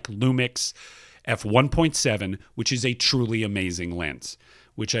Panasonic Lumix f1.7, which is a truly amazing lens,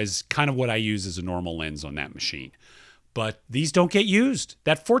 which is kind of what I use as a normal lens on that machine. But these don't get used.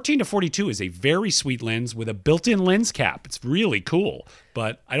 That 14-42 is a very sweet lens with a built-in lens cap. It's really cool,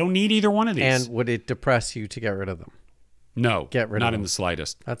 but I don't need either one of these. And would it depress you to get rid of them? No, get rid of them. Not in the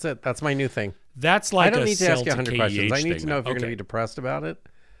slightest. That's it. That's my new thing. That's like I don't need to ask you 100 questions. I need to know if you're okay. going to be depressed about it.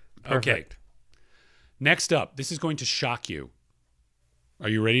 Perfect. Okay. Next up, this is going to shock you. Are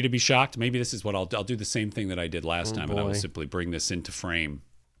you ready to be shocked? Maybe this is what I'll do the same thing that I did last time, and I will simply bring this into frame.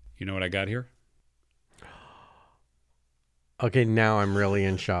 You know what I got here? Okay, now I'm really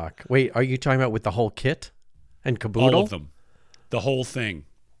in shock. Wait, are you talking about with the whole kit and caboodle? All of them. The whole thing.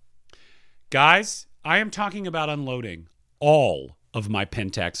 Guys, I am talking about unloading all of my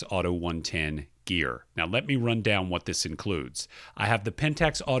Pentax Auto 110 gear. Now, let me run down what this includes. I have the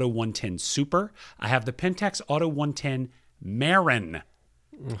Pentax Auto 110 Super. I have the Pentax Auto 110 Marin,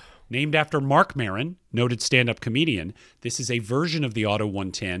 named after Mark Maron, noted stand-up comedian. This is a version of the Auto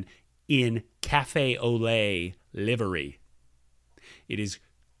 110 in Cafe au lait livery. It is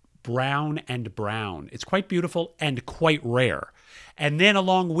brown and brown. It's quite beautiful and quite rare. And then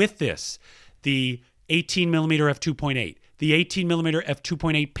along with this, the 18mm f2.8, the 18mm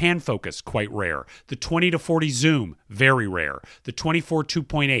f2.8 pan focus, quite rare. The 20-40 zoom, very rare. The 24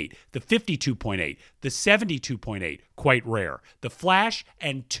 2.8, the 52.8, the 72.8, quite rare. The flash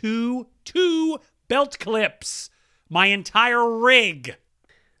and two belt clips. My entire rig.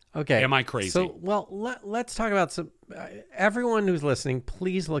 Okay. Am I crazy? So, well, let's talk about some. Everyone who's listening,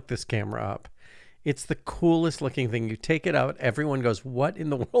 please look this camera up. It's the coolest looking thing. You take it out, everyone goes, "What in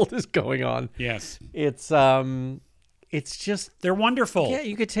the world is going on?" Yes. It's just they're wonderful. Yeah,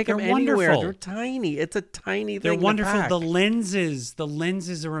 you could take them anywhere. Wonderful. They're tiny. It's a tiny thing. They're wonderful. To pack. The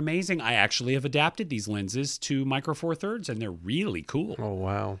lenses are amazing. I actually have adapted these lenses to Micro Four Thirds, and they're really cool. Oh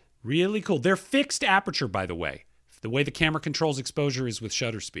wow, really cool. They're fixed aperture, by the way. The way the camera controls exposure is with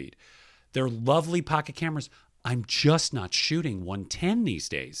shutter speed. They're lovely pocket cameras. I'm just not shooting 110 these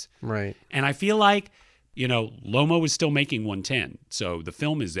days. Right. And I feel like, Lomo is still making 110. So the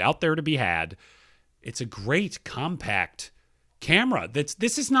film is out there to be had. It's a great compact camera.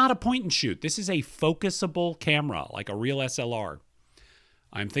 This is not a point and shoot. This is a focusable camera, like a real SLR.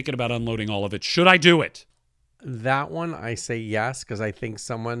 I'm thinking about unloading all of it. Should I do it? That one, I say yes, because I think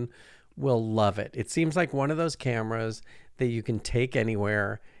someone will love it. It seems like one of those cameras that you can take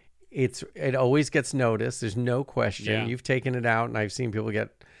anywhere. It always gets noticed. There's no question. Yeah. You've taken it out, and I've seen people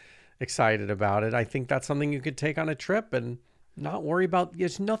get excited about it. I think that's something you could take on a trip and not worry about.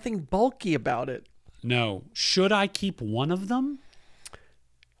 There's nothing bulky about it. No. Should I keep one of them?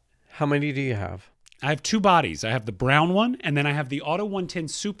 How many do you have? I have two bodies. I have the brown one, and then I have the Auto 110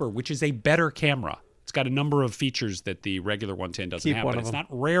 Super, which is a better camera. It's got a number of features that the regular 110 doesn't Keep have, one but of it's them.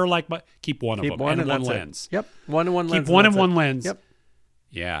 not rare like, but keep one of them One and one that's lens. It. Yep, one and one lens. Keep one and one it. lens. Yep.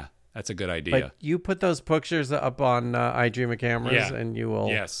 Yeah, that's a good idea. But you put those pictures up on iDream of cameras, and you will.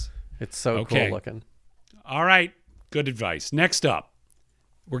 Yes. It's so cool looking. All right. Good advice. Next up,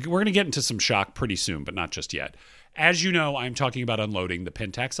 we're going to get into some shock pretty soon, but not just yet. As you know, I'm talking about unloading the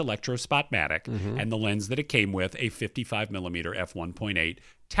Pentax Electro Spotmatic and the lens that it came with, a 55mm f1.8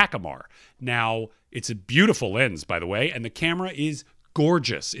 Takumar. Now, it's a beautiful lens, by the way, and the camera is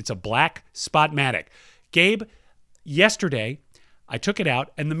gorgeous. It's a black Spotmatic. Gabe, yesterday, I took it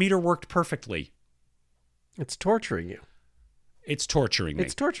out, and the meter worked perfectly. It's torturing you. It's torturing me.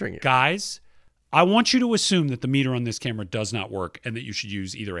 It's torturing you. Guys, I want you to assume that the meter on this camera does not work and that you should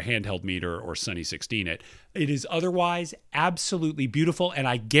use either a handheld meter or Sunny 16 it. It is otherwise absolutely beautiful, and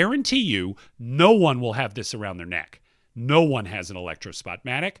I guarantee you no one will have this around their neck. No one has an Electro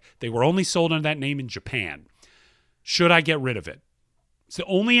Spotmatic. They were only sold under that name in Japan. Should I get rid of it? It's the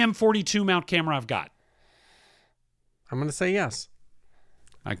only M42 mount camera I've got. I'm going to say yes.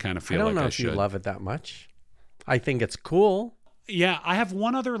 I kind of feel like I should. I don't know if you love it that much. I think it's cool. Yeah, I have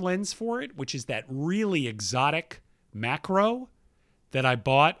one other lens for it, which is that really exotic macro that I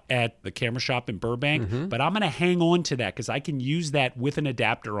bought at the camera shop in Burbank. But I'm going to hang on to that because I can use that with an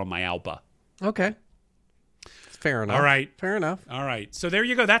adapter on my Alba. Okay. Fair enough. All right. Fair enough. All right. So there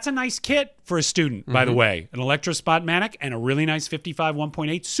you go. That's a nice kit for a student, by the way. An Electro Spotmatic and a really nice 55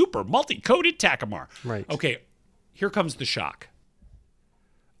 1.8 super multi-coated Takumar. Right. Okay. Here comes the shock.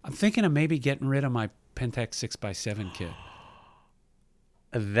 I'm thinking of maybe getting rid of my Pentax 6x7 kit.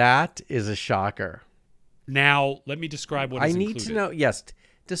 That is a shocker. Now, let me describe what is included. I need to know, yes,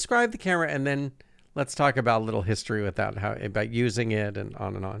 describe the camera, and then let's talk about a little history with that, about using it and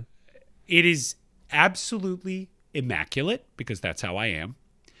on and on. It is absolutely immaculate, because that's how I am.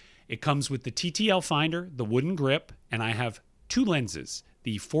 It comes with the TTL finder, the wooden grip, and I have two lenses,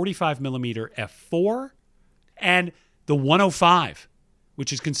 the 45mm f4 and the 105,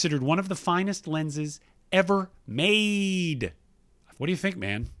 which is considered one of the finest lenses ever made. What do you think,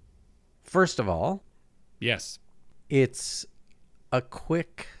 man? First of all, yes, it's a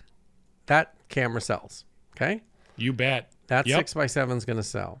quick. That camera sells. Okay, you bet. That 6x7 is going to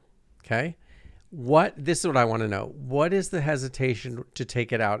sell. Okay, this is what I want to know. What is the hesitation to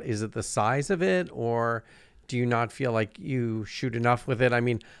take it out? Is it the size of it, or do you not feel like you shoot enough with it? I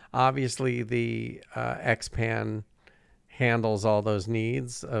mean, obviously the X-Pan handles all those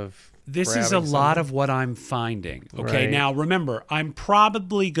needs of. This is a lot of what I'm finding. Okay, Right. Now remember, I'm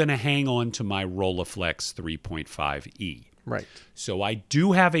probably going to hang on to my Rolleiflex 3.5e. Right. So I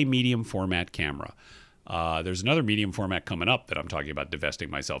do have a medium format camera. There's another medium format coming up that I'm talking about divesting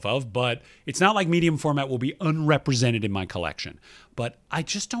myself of, but it's not like medium format will be unrepresented in my collection. But I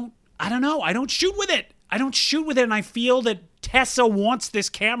don't know. I don't shoot with it. And I feel that Tessa wants this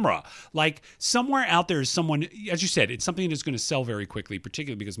camera. Like somewhere out there is someone, as you said, it's something that's going to sell very quickly,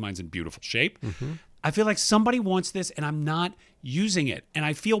 particularly because mine's in beautiful shape. I feel like somebody wants this and I'm not using it. And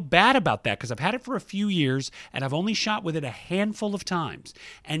I feel bad about that because I've had it for a few years and I've only shot with it a handful of times.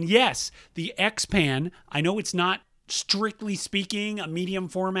 And yes, the X-Pan, I know it's not strictly speaking a medium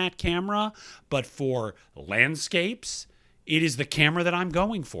format camera, but for landscapes, it is the camera that I'm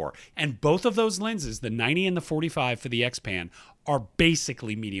going for. And both of those lenses, the 90 and the 45 for the X-Pan, are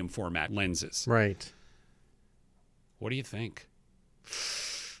basically medium format lenses. Right. What do you think?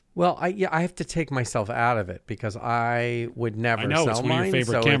 Well, I have to take myself out of it because I would never sell mine. I know, it's one of your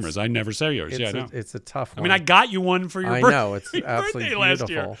favorite cameras. I never sell yours. Yeah, I know. It's a tough one. I mean, I got you one for your birthday. I know, it's absolutely last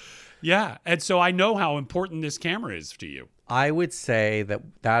beautiful. Year. Yeah, and so I know how important this camera is to you. I would say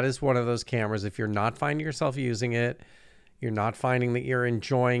that is one of those cameras, if you're not finding yourself using it, you're not finding that you're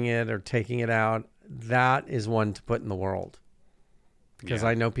enjoying it or taking it out, that is one to put in the world. Because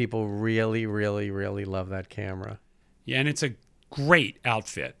I know people really, really, really love that camera. Yeah, and it's a great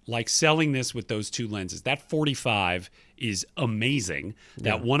outfit. Like selling this with those two lenses. That 45 is amazing.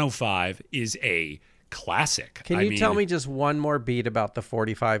 Yeah. That 105 is a classic. Can you tell me just one more beat about the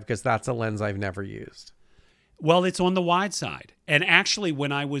 45? Because that's a lens I've never used. Well, it's on the wide side. And actually,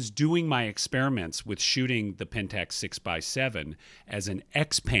 when I was doing my experiments with shooting the Pentax 6x7 as an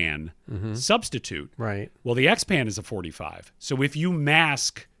X-Pan substitute, right? Well, the X-Pan is a 45. So if you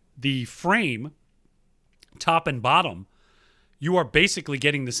mask the frame, top and bottom, you are basically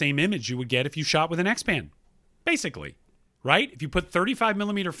getting the same image you would get if you shot with an X-Pan. Basically, right? If you put 35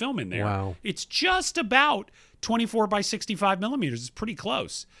 millimeter film in there, wow, it's just about 24 by 65 millimeters. It's pretty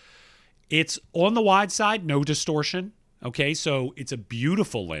close. It's on the wide side, no distortion. Okay, so it's a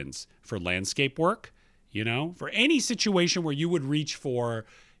beautiful lens for landscape work, for any situation where you would reach for,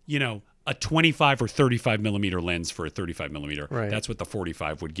 a 25 or 35 millimeter lens for a 35 millimeter. Right. That's what the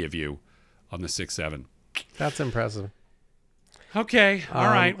 45 would give you on the 6.7. That's impressive. Okay. All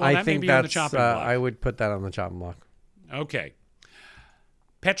right. Well, I think may be on the chopping block. I would put that on the chopping block. Okay.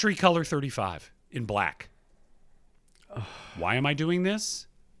 Petri Color 35 in black. Why am I doing this?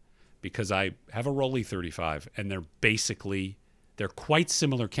 Because I have a Rolly 35, and they're quite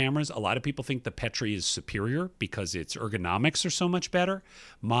similar cameras. A lot of people think the Petri is superior because its ergonomics are so much better.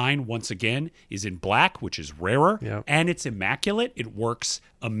 Mine, once again, is in black, which is rarer, and it's immaculate. It works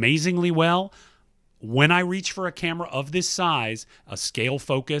amazingly well. When I reach for a camera of this size, a scale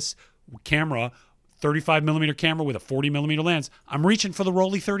focus camera, 35 millimeter camera with a 40 millimeter lens, I'm reaching for the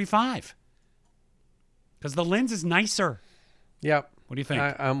Rolly 35 because the lens is nicer. Yep. What do you think?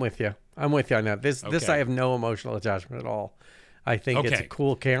 I'm with you. I'm with you on that. This I have no emotional attachment at all. I think it's a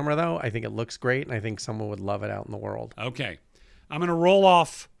cool camera, though. I think it looks great, and I think someone would love it out in the world. Okay. I'm going to roll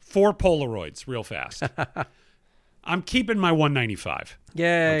off 4 Polaroids real fast. I'm keeping my 195.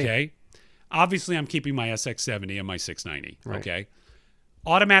 Yay. Okay. Obviously, I'm keeping my SX70 and my 690. Right. Okay.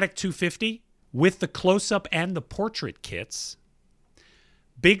 Automatic 250 with the close-up and the portrait kits.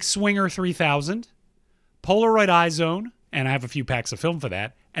 Big Swinger 3000. Polaroid iZone, and I have a few packs of film for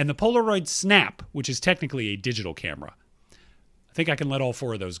that. And the Polaroid Snap, which is technically a digital camera. I think I can let all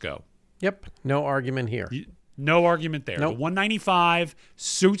 4 of those go. Yep. No argument here. No argument there. Nope. The 195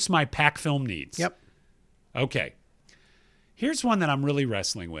 suits my pack film needs. Yep. Okay. Here's one that I'm really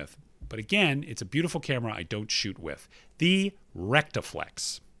wrestling with. But again, it's a beautiful camera I don't shoot with. The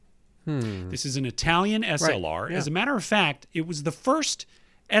Rectiflex. This is an Italian SLR. Right. Yeah. As a matter of fact, it was the first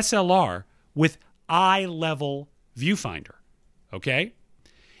SLR with eye-level viewfinder. Okay?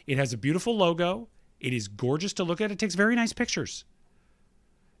 It has a beautiful logo. It is gorgeous to look at. It takes very nice pictures.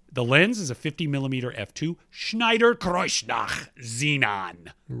 The lens is a 50 millimeter f2 Schneider Kreuznach Xenon.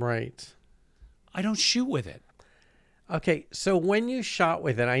 Right. I don't shoot with it. Okay, so when you shot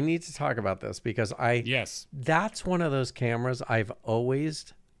with it, I need to talk about this because that's one of those cameras I've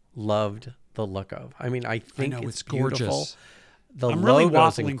always loved the look of. I mean, I think it's gorgeous. Beautiful. I'm really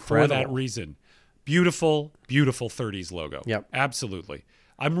waffling for that reason. Beautiful, beautiful 30s logo. Yep. Absolutely.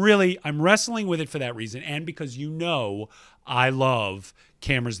 I'm wrestling with it for that reason, and because I love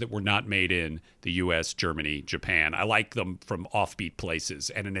cameras that were not made in the U.S., Germany, Japan. I like them from offbeat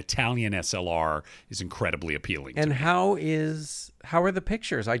places, and an Italian SLR is incredibly appealing. And to me. how are the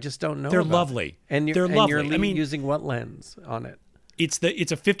pictures? I just don't know. They're lovely. They're lovely. You're using what lens on it? It's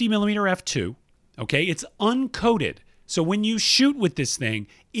a 50 millimeter f2. Okay, it's uncoated, so when you shoot with this thing,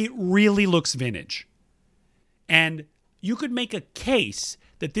 it really looks vintage, and you could make a case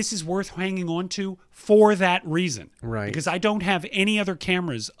that this is worth hanging on to for that reason. Right. Because I don't have any other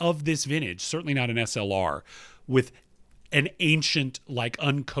cameras of this vintage, certainly not an SLR, with an ancient,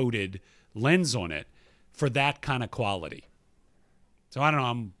 uncoated lens on it for that kind of quality. So I don't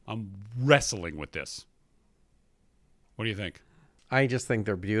know. I'm wrestling with this. What do you think? I just think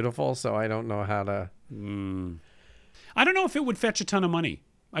they're beautiful, so I don't know how to... I don't know if it would fetch a ton of money.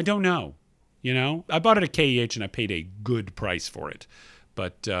 I don't know. I bought it at KEH and I paid a good price for it.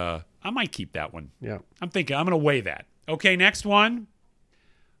 But I might keep that one. Yeah. I'm thinking I'm going to weigh that. Okay, next one.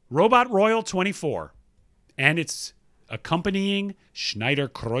 Robot Royal 24. And it's accompanying Schneider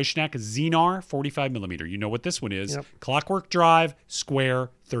Kreuznach Xenon 45 millimeter. You know what this one is. Yep. Clockwork Drive, square,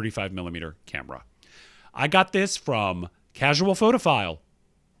 35 millimeter camera. I got this from Casual Photophile.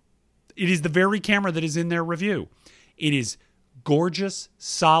 It is the very camera that is in their review. It is gorgeous,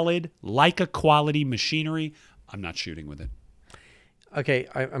 solid, Leica quality machinery. I'm not shooting with it. Okay,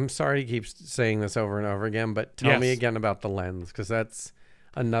 I'm sorry to keep saying this over and over again, but tell me again about the lens, because that's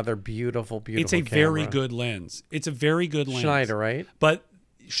another beautiful, beautiful It's a camera. very good lens. It's a very good lens. Schneider, right? But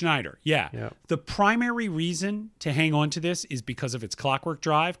Schneider, yeah. The primary reason to hang on to this is because of its clockwork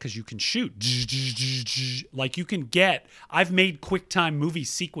drive, because you can shoot. I've made QuickTime movie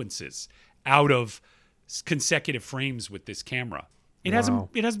sequences out of consecutive frames with this camera. It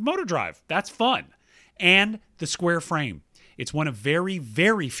has motor drive. That's fun. And the square frame. It's one of very,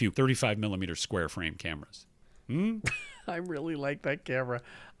 very few 35 millimeter square frame cameras. I really like that camera.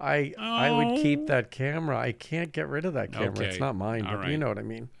 I would keep that camera. I can't get rid of that camera. Okay. It's not mine, but you know what I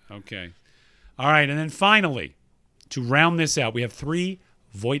mean. Okay. All right. And then finally, to round this out, we have 3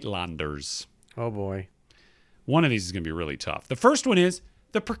 Voigtlanders. Oh, boy. One of these is going to be really tough. The first one is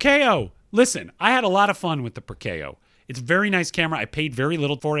the Perkeo. Listen, I had a lot of fun with the Perkeo. It's a very nice camera. I paid very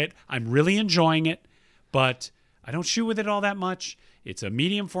little for it. I'm really enjoying it, but I don't shoot with it all that much. It's a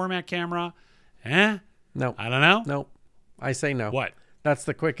medium format camera. No. I don't know. No. I say no. What? That's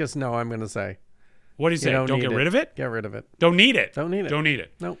the quickest no I'm going to say. What do you say? Don't get rid of it? Get rid of it. Don't need it. Don't need it. Don't need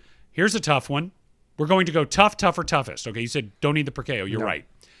it. Nope. Here's a tough one. We're going to go tough, tougher, toughest. Okay, you said don't need the Perkeo. You're right.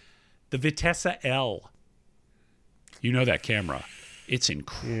 The Vitessa L. You know that camera. It's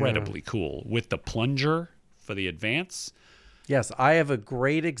incredibly cool with the plunger for the advance. Yes, I have a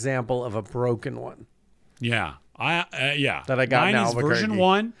great example of a broken one. Yeah. That I got Mine in is Albuquerque. version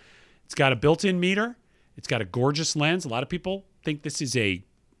 1. It's got a built-in meter. It's got a gorgeous lens. A lot of people think this is a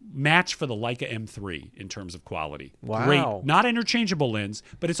match for the Leica M3 in terms of quality. Wow. Great, not interchangeable lens,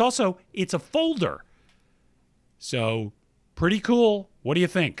 but it's a folder. So, pretty cool. What do you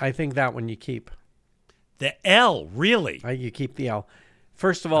think? I think that one you keep. The L, really? You keep the L.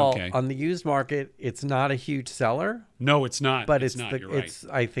 First of all, on the used market, it's not a huge seller. No, it's not. But You're right.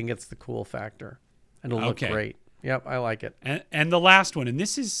 I think it's the cool factor. It'll look great. Yep, I like it. And the last one, and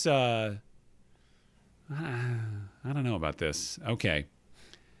this is, I don't know about this. Okay.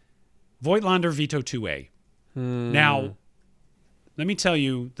 Voigtlander Vito 2A. Now, let me tell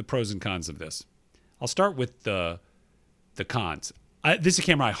you the pros and cons of this. I'll start with the cons. This is a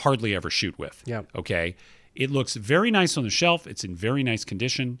camera I hardly ever shoot with. Yeah. Okay. It looks very nice on the shelf. It's in very nice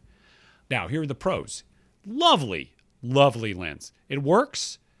condition. Now, here are the pros. Lovely, lovely lens. It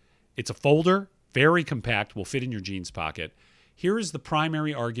works. It's a folder, very compact, will fit in your jeans pocket. Here is the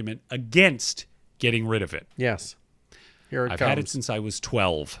primary argument against getting rid of it. Yes. Here it comes. I've had it since I was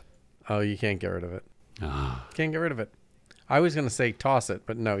 12. Oh, you can't get rid of it. Can't get rid of it. I was going to say toss it,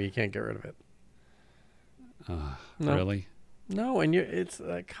 but no, you can't get rid of it. No. Really? No, and it's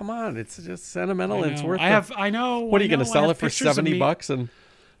come on, it's just sentimental. And it's worth. I know. What are you going to sell it for $70? And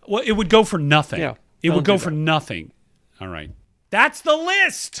well, it would go for nothing. Yeah, it would go for nothing. All right, that's the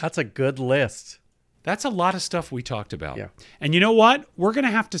list. That's a good list. That's a lot of stuff we talked about. Yeah, and you know what? We're going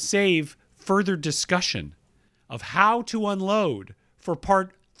to have to save further discussion of how to unload for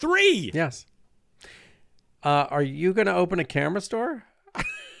part 3. Yes. Are you going to open a camera store?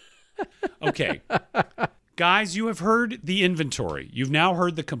 Okay. Guys, you have heard the inventory. You've now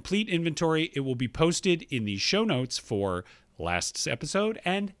heard the complete inventory. It will be posted in the show notes for last episode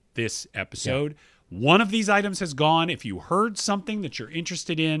and this episode. Yeah. One of these items has gone. If you heard something that you're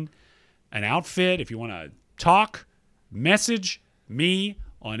interested in, an outfit, if you want to talk, message me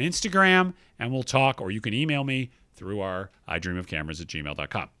on Instagram and we'll talk, or you can email me through our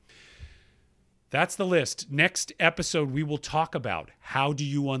idreamofcameras@gmail.com. That's the list. Next episode, we will talk about how do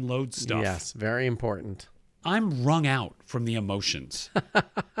you unload stuff. Yes, very important. I'm wrung out from the emotions.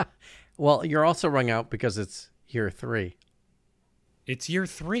 Well, you're also wrung out because it's year 3. It's year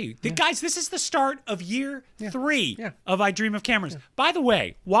 3. Guys, this is the start of year 3 Yeah. of I Dream of Cameras. Yeah. By the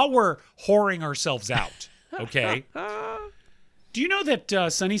way, while we're whoring ourselves out, okay, do you know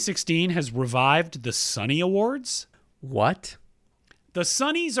that Sunny 16 has revived the Sunny Awards? What? The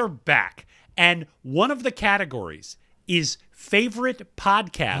Sunnies are back, and one of the categories is favorite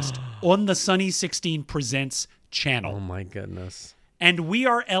podcast on the Sunny 16 Presents channel. Oh, my goodness. And we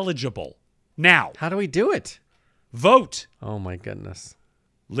are eligible. Now, how do we do it? Vote. Oh, my goodness.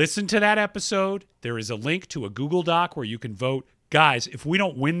 Listen to that episode. There is a link to a Google Doc where you can vote. Guys, if we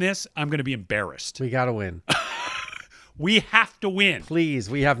don't win this, I'm going to be embarrassed. We got to win. We have to win. Please,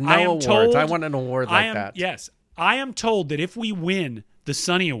 we have no awards. I want an award like that. Yes. I am told that if we win the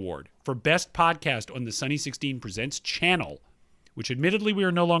Sunny Award for Best Podcast on the Sunny 16 Presents channel, which admittedly we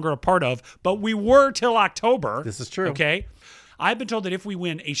are no longer a part of, but we were till October. This is true. Okay. I've been told that if we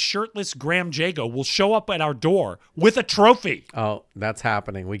win, a shirtless Graham Jago will show up at our door with a trophy. Oh, that's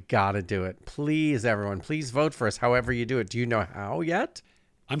happening. We got to do it. Please, everyone, please vote for us however you do it. Do you know how yet?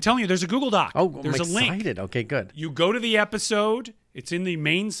 I'm telling you, there's a Google Doc. Oh, there's I'm excited. A link. Okay, good. You go to the episode. It's in the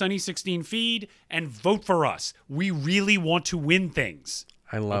main Sunny 16 feed, and vote for us. We really want to win things.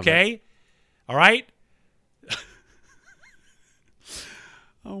 I love it. Okay? All right?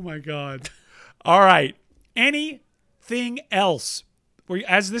 Oh, my God. All right. Anything else?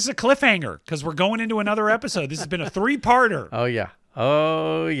 As this is a cliffhanger, because we're going into another episode. This has been a 3-parter. Oh, yeah.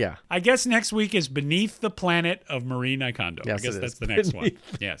 Oh, yeah. I guess next week is Beneath the Planet of Marie Nikondo. Yes, I guess that's the next one.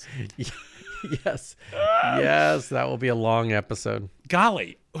 Yes. Yes. Yes, that will be a long episode.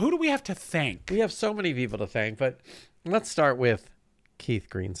 Golly, who do we have to thank? We have so many people to thank, but let's start with Keith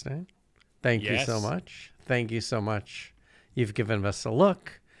Greenstein. Thank you so much. Thank you so much. You've given us a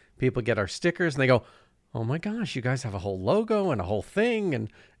look. People get our stickers and they go, oh my gosh, you guys have a whole logo and a whole thing, and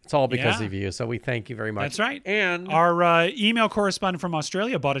it's all because of you. So we thank you very much. That's right. And our email correspondent from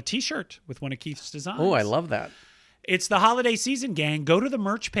Australia bought a T-shirt with one of Keith's designs. Oh, I love that. It's the holiday season, gang. Go to the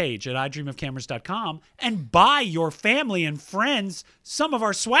merch page at idreamofcameras.com and buy your family and friends some of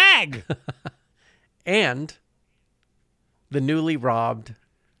our swag. And the newly robbed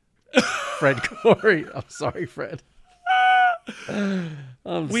Fred Corey. I'm sorry, Fred.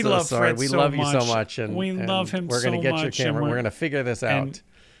 We love Fred We so love you much. so much. And we love him so much. We're going to get your camera. We're going to figure this out.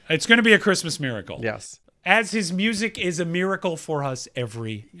 It's going to be a Christmas miracle. Yes. As his music is a miracle for us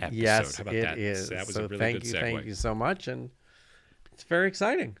every episode. Yes, How about it that? is. That was so a really thank good you, segue. Thank you so much. And it's very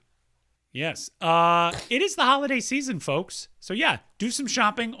exciting. Yes. It is the holiday season, folks. So yeah, do some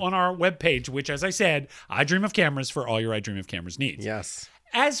shopping on our webpage, which, as I said, I Dream of Cameras for all your I Dream of Cameras needs. Yes.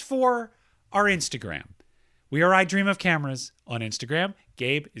 As for our Instagram, we are I Dream of Cameras on Instagram.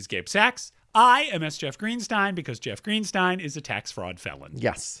 Gabe is Gabe Sachs. I am S. Jeff Greenstein because Jeff Greenstein is a tax fraud felon.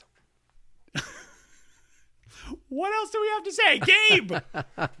 Yes. What else do we have to say?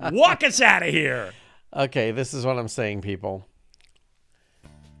 Gabe, walk us out of here. Okay, this is what I'm saying, people.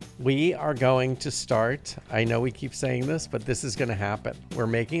 We are going to start. I know we keep saying this, but this is going to happen. We're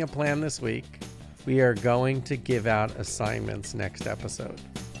making a plan this week. We are going to give out assignments next episode.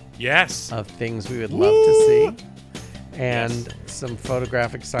 Yes. Of things we would love to see. And some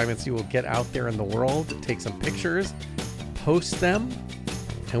photographic assignments you will get out there in the world. Take some pictures, post them,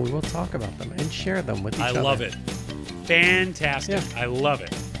 and we will talk about them and share them with each other. I love it. Fantastic. Yeah. I love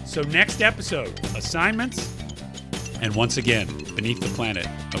it. So next episode, assignments, and once again, beneath the planet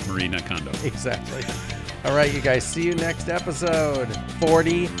of Marie Nikondo. Exactly. All right, you guys. See you next episode.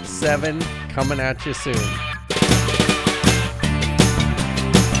 47 coming at you soon.